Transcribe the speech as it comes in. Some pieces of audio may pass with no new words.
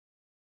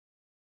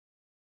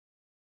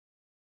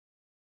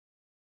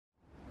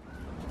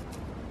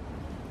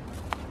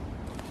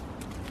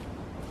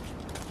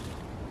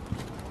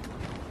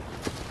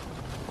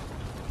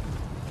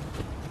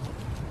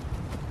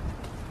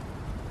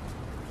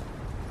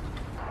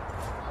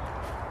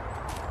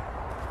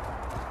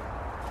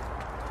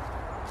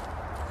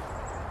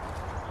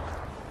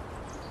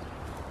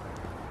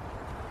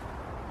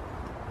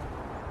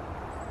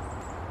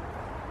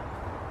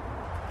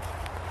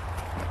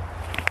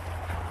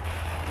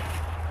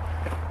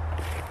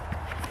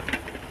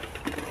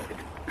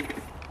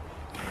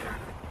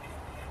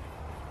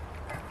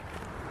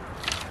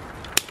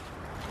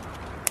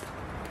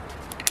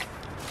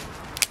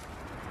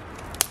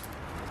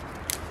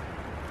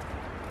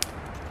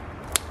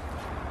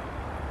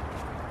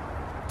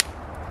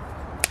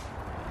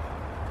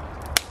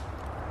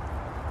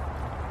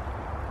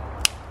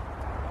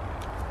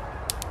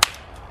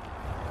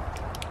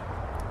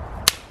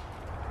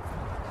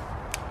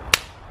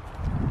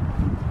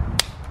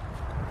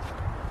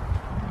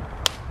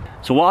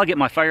So while I get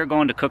my fire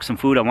going to cook some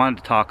food, I wanted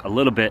to talk a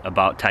little bit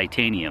about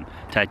titanium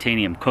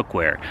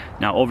cookware.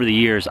 Now over the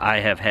years I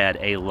have had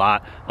a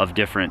lot of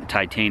different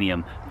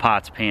titanium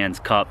pots, pans,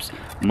 cups,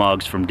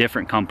 mugs from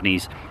different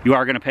companies. You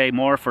are going to pay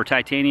more for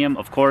titanium,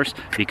 of course,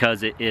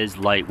 because it is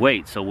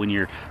lightweight. So when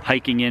you're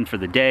hiking in for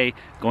the day,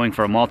 going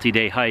for a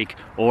multi-day hike,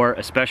 or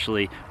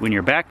especially when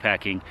you're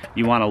backpacking,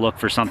 you want to look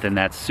for something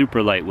that's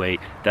super lightweight,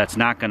 that's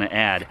not going to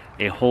add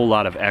a whole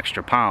lot of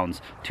extra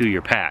pounds to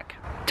your pack.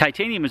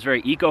 Titanium is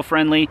very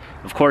eco-friendly.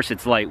 Of course,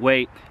 it's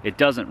lightweight, it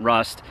doesn't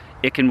rust,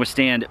 it can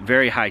withstand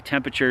very high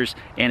temperatures,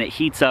 and it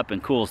heats up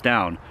and cools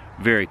down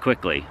very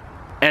quickly.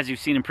 As you've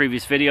seen in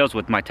previous videos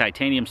with my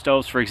titanium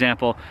stoves, for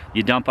example,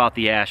 you dump out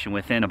the ash and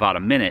within about a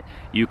minute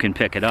you can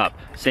pick it up.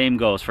 Same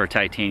goes for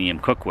titanium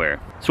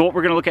cookware. So what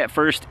we're going to look at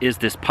first is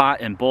this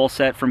pot and bowl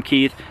set from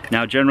Keith.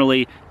 Now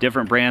generally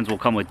different brands will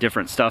come with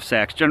different stuff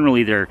sacks.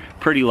 Generally they're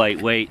pretty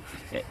lightweight,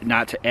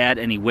 not to add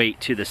any weight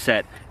to the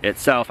set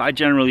itself. I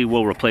generally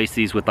will replace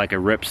these with like a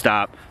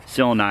ripstop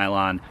sil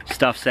nylon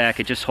stuff sack.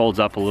 It just holds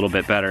up a little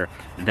bit better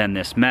than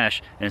this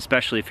mesh, and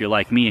especially if you're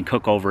like me and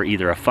cook over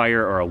either a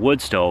fire or a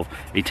wood stove,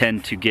 they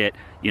tend to get,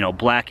 you know,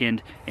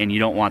 blackened, and you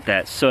don't want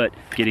that soot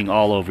getting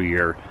all over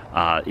your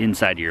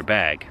inside of your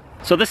bag.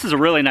 So this is a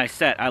really nice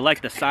set. I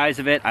like the size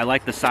of it. I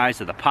like the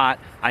size of the pot.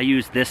 I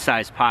use this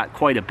size pot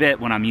quite a bit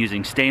when I'm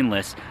using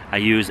stainless. I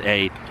use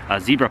a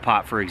zebra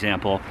pot, for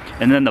example,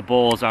 and then the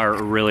bowls are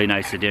a really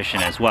nice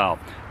addition as well.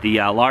 The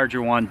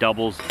larger one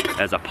doubles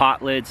as a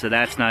pot lid, so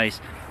that's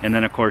nice. And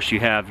then of course you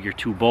have your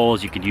two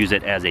bowls. You could use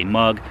it as a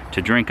mug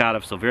to drink out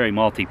of, so very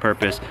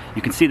multi-purpose.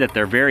 You can see that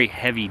they're very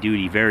heavy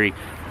duty, very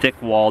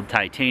thick-walled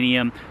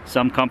titanium.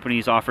 Some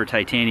companies offer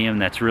titanium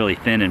that's really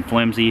thin and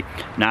flimsy.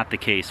 Not the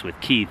case with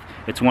Keith.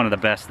 It's one of the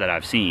best that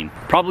I've seen.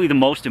 Probably the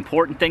most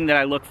important thing that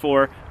I look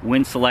for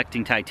when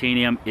selecting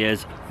titanium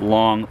is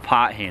long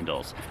pot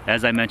handles.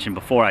 As I mentioned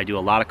before, I do a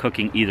lot of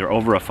cooking either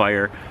over a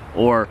fire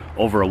or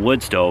over a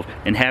wood stove,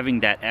 and having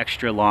that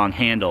extra long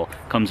handle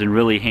comes in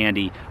really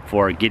handy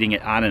for getting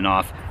it on and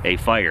off a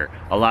fire.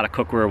 A lot of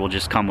cookware will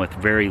just come with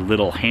very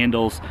little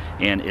handles,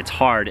 and it's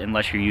hard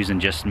unless you're using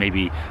just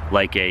maybe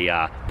like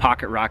a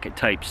pocket rocket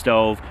type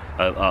stove,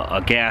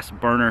 a gas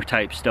burner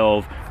type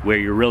stove, where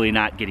you're really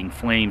not getting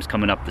flames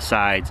coming up the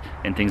sides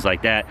and things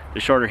like that.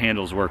 The shorter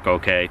handles work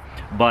okay,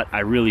 but I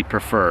really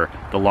prefer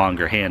the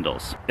longer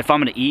handles. If I'm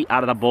gonna eat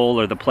out of the bowl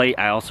or the plate,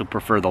 I also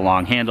prefer the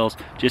long handles.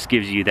 Just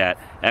gives you that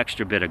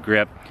extra bit of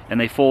grip, and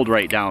they fold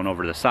right down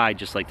over the side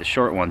just like the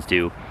short ones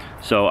do,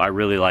 so I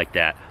really like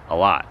that a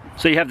lot.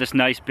 So you have this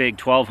nice big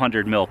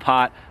 1200 ml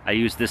pot. I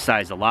use this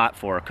size a lot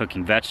for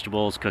cooking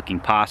vegetables, cooking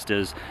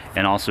pastas,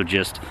 and also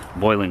just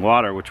boiling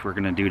water, which we're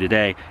gonna do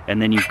today.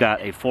 And then you've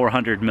got a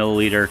 400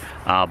 milliliter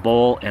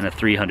bowl and a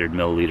 300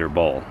 milliliter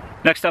bowl.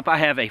 Next up I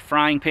have a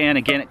frying pan.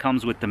 Again, it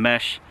comes with the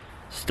mesh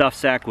stuff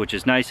sack, which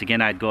is nice.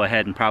 Again, I'd go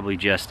ahead and probably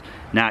just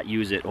not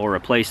use it or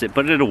replace it,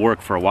 but it'll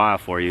work for a while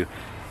for you.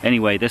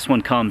 Anyway, this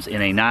one comes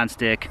in a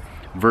non-stick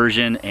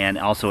version and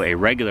also a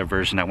regular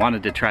version. I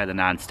wanted to try the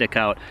non-stick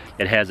out.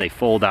 It has a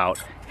fold-out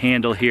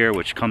handle here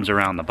which comes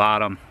around the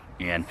bottom,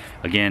 and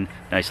again,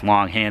 nice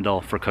long handle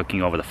for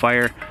cooking over the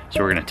fire. So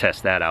we're going to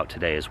test that out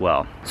today as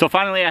well. So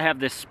finally I have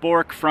this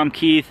spork from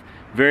Keith.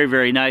 Very,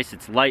 very nice.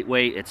 It's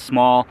lightweight, it's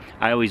small.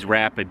 I always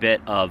wrap a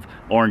bit of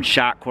orange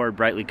shot cord,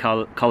 brightly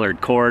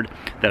colored cord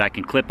that I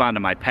can clip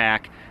onto my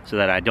pack so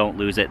that I don't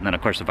lose it. And then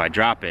of course if I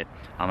drop it,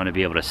 I'm going to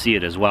be able to see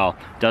it as well.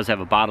 It does have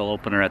a bottle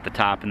opener at the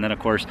top, and then of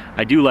course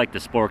I do like the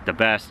spork the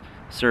best.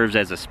 Serves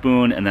as a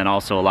spoon and then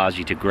also allows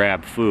you to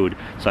grab food.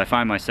 So I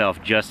find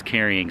myself just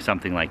carrying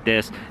something like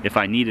this. If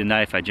I need a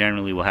knife, I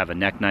generally will have a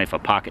neck knife, a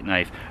pocket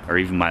knife, or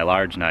even my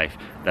large knife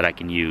that I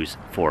can use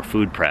for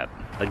food prep.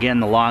 Again,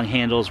 the long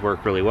handles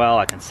work really well.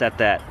 I can set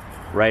that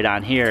right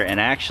on here, and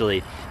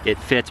actually it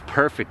fits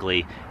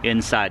perfectly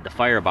inside the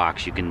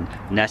firebox. You can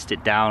nest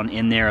it down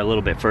in there a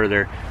little bit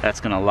further.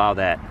 That's going to allow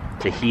that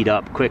to heat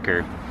up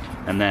quicker,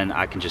 and then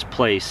I can just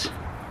place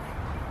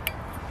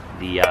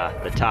the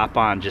top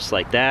on just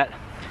like that,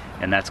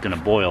 and that's going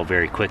to boil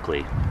very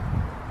quickly.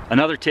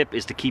 Another tip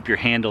is to keep your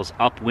handles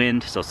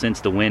upwind. So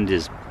since the wind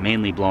is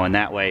mainly blowing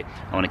that way,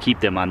 I want to keep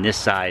them on this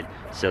side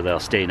so they'll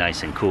stay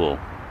nice and cool.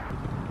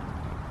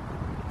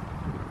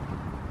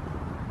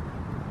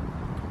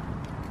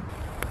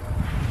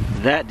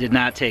 That did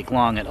not take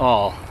long at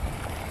all.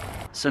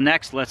 So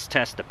next, let's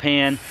test the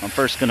pan. I'm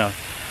first gonna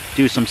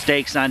do some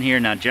steaks on here.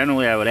 Now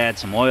generally I would add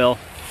some oil.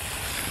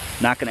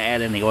 Not gonna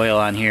add any oil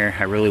on here.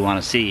 I really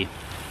wanna see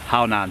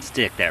how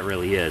non-stick that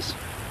really is.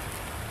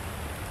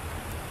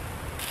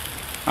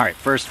 All right,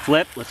 first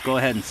flip. Let's go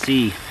ahead and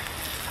see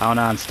how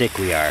non-stick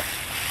we are.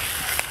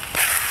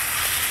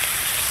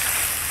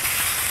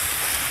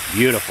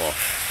 Beautiful.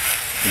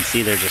 You can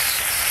see they're just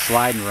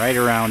sliding right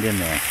around in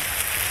there.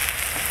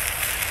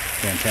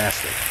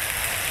 Fantastic.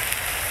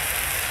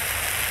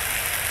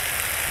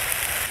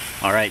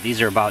 All right, these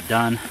are about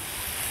done,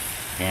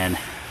 and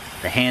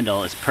the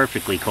handle is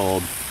perfectly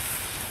cold.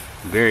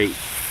 Very,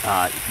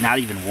 not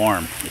even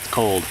warm, it's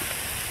cold.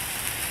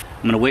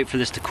 I'm gonna wait for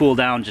this to cool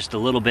down just a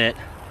little bit,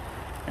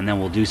 and then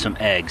we'll do some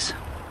eggs.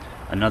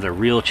 another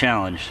real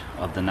challenge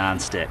of the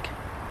non-stick.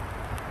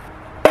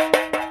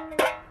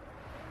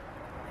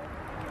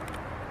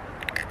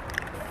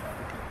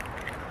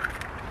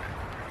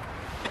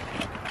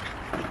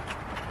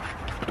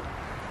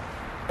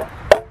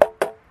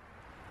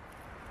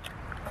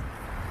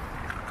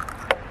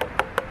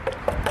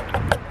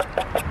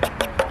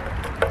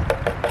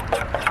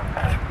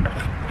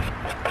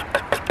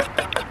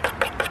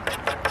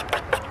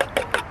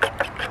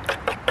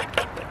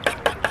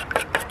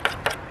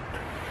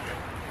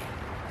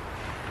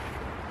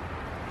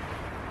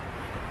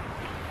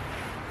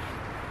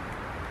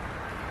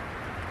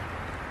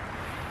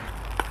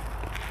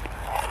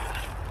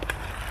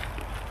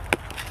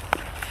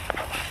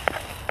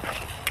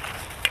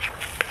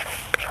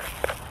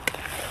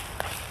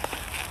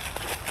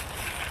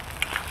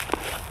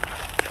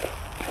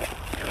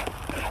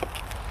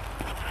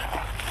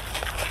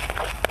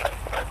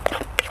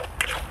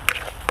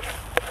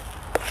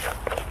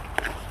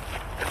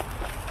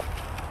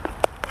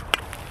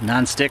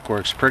 Non-stick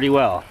works pretty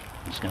well.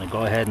 I'm just going to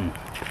go ahead and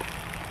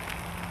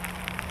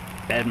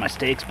add my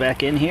steaks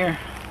back in here,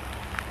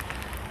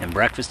 and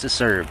breakfast is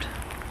served.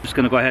 I'm just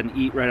going to go ahead and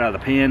eat right out of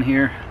the pan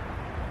here.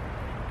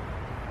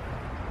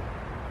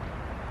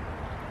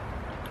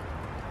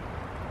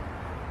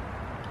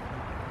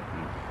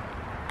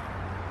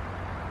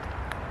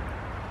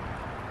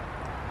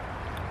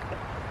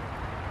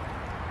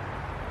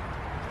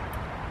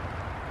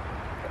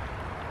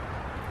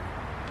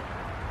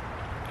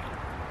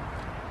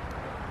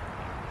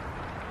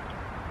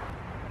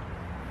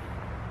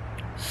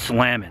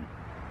 Slamming.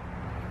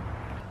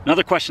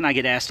 Another question I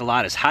get asked a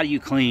lot is, how do you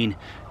clean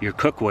your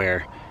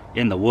cookware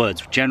in the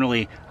woods?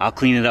 Generally, I'll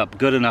clean it up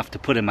good enough to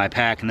put in my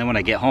pack, and then when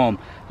I get home,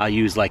 I'll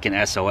use like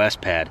an SOS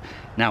pad.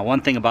 Now, one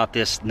thing about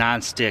this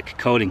non-stick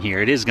coating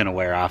here, it is going to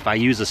wear off. I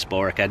use a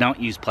spork. I don't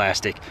use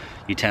plastic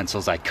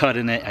utensils. I cut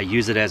in it. I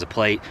use it as a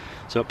plate,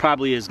 so it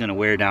probably is going to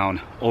wear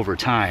down over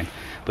time.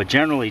 But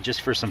generally,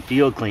 just for some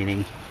field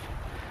cleaning,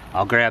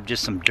 I'll grab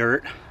just some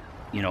dirt,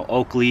 you know,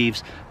 oak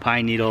leaves,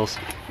 pine needles,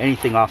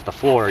 anything off the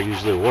floor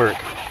usually will work,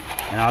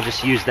 and I'll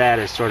just use that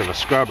as sort of a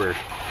scrubber,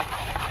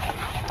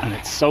 and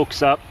it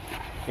soaks up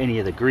any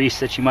of the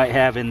grease that you might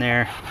have in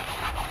there,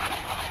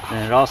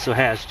 and it also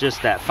has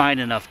just that fine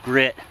enough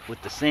grit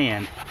with the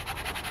sand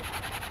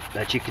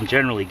that you can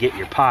generally get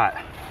your pot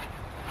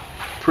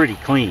pretty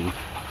clean.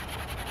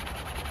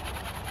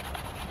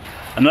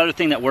 Another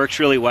thing that works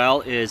really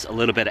well is a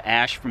little bit of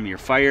ash from your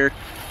fire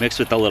mixed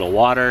with a little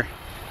water.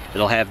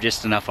 It'll have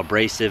just enough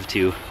abrasive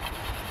to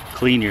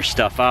clean your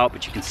stuff out,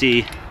 but you can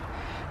see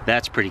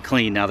that's pretty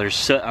clean. Now there's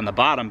soot on the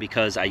bottom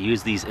because I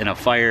use these in a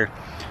fire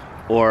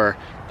or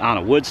on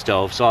a wood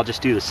stove, so I'll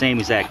just do the same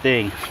exact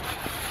thing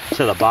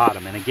to the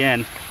bottom. And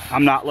again,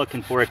 I'm not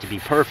looking for it to be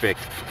perfect.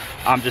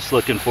 I'm just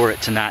looking for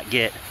it to not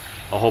get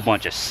a whole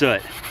bunch of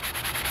soot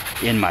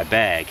in my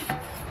bag.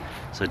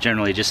 So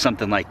generally just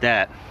something like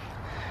that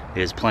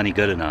is plenty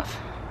good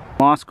enough.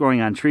 Moss growing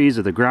on trees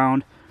or the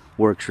ground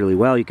works really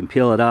well. You can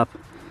peel it up.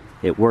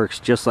 It works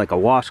just like a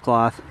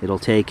washcloth. It'll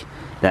take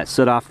that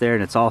soot off there,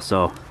 and it's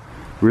also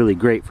really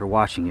great for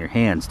washing your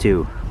hands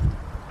too.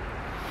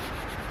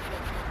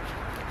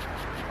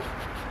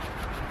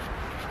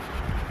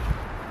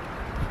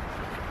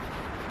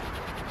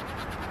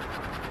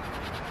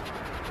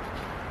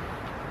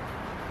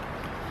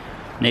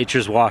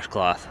 Nature's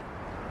washcloth.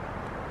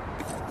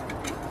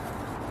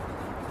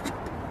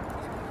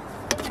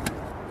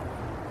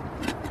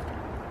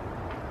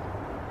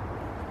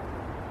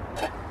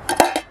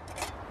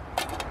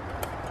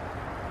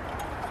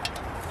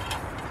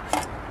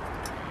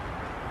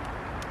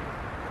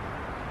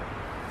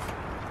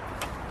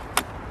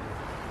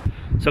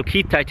 So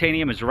Keith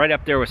Titanium is right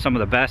up there with some of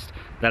the best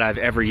that I've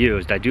ever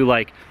used. I do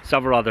like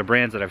several other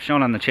brands that I've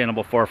shown on the channel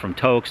before, from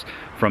Toaks,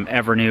 from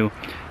Evernew,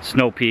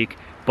 Snow Peak,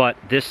 but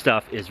this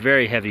stuff is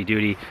very heavy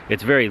duty.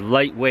 It's very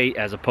lightweight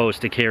as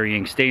opposed to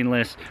carrying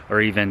stainless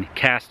or even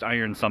cast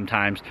iron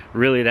sometimes.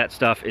 Really, that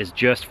stuff is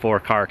just for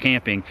car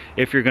camping.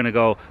 If you're gonna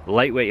go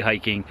lightweight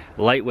hiking,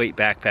 lightweight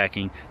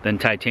backpacking, then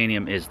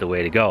titanium is the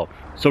way to go.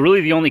 So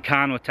really the only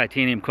con with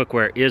titanium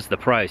cookware is the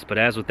price, but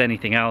as with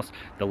anything else,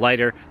 the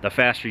lighter, the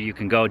faster you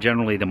can go,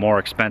 generally the more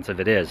expensive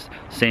it is.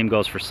 Same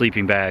goes for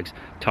sleeping bags,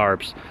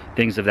 tarps,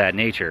 things of that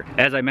nature.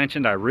 As I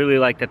mentioned, I really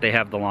like that they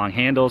have the long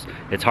handles.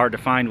 It's hard to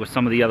find with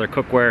some of the other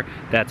cookware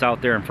that's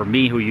out there, and for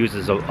me who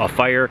uses a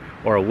fire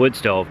or a wood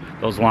stove,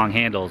 those long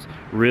handles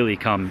really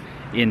come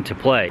into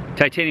play.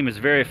 Titanium is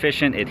very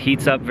efficient. It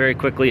heats up very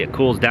quickly. It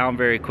cools down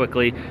very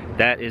quickly.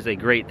 That is a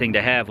great thing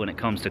to have when it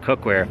comes to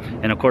cookware.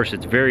 And of course,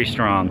 it's very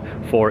strong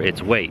for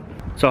its weight.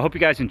 So I hope you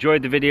guys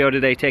enjoyed the video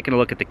today, taking a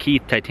look at the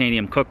Keith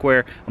Titanium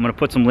cookware. I'm going to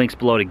put some links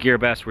below to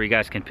GearBest where you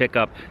guys can pick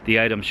up the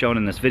items shown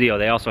in this video.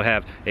 They also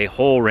have a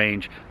whole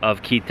range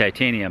of Keith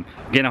Titanium.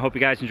 Again, I hope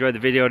you guys enjoyed the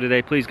video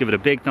today. Please give it a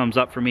big thumbs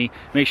up for me.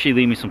 Make sure you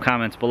leave me some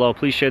comments below.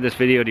 Please share this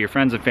video to your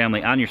friends and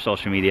family on your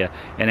social media.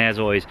 And as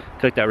always,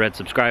 click that red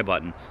subscribe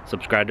button.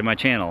 Subscribe to my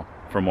channel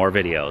for more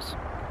videos.